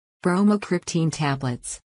Bromocriptine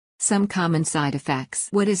tablets. Some common side effects.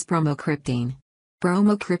 What is bromocriptine?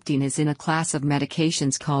 Bromocriptine is in a class of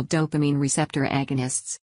medications called dopamine receptor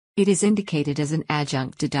agonists. It is indicated as an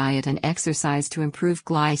adjunct to diet and exercise to improve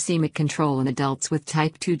glycemic control in adults with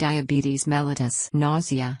type 2 diabetes mellitus.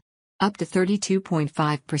 Nausea. Up to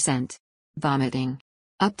 32.5%. Vomiting.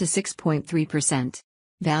 Up to 6.3%.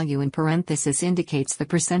 Value in parenthesis indicates the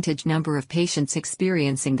percentage number of patients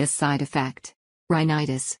experiencing this side effect.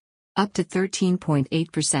 Rhinitis. Up to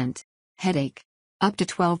 13.8%. Headache. Up to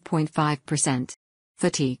 12.5%.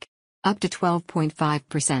 Fatigue. Up to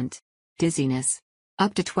 12.5%. Dizziness.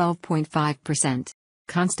 Up to 12.5%.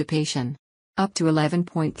 Constipation. Up to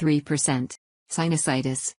 11.3%.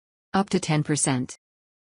 Sinusitis. Up to 10%.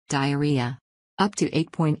 Diarrhea. Up to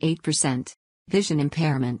 8.8%. Vision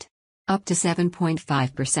impairment. Up to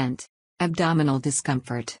 7.5%. Abdominal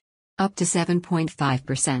discomfort. Up to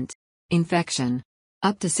 7.5%. Infection.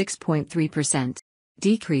 Up to 6.3%.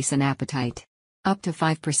 Decrease in appetite. Up to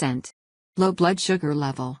 5%. Low blood sugar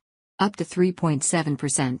level. Up to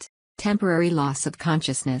 3.7%. Temporary loss of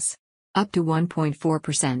consciousness. Up to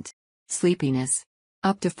 1.4%. Sleepiness.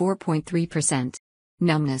 Up to 4.3%.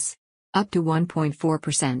 Numbness. Up to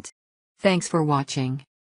 1.4%. Thanks for watching.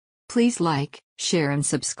 Please like, share and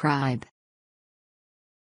subscribe.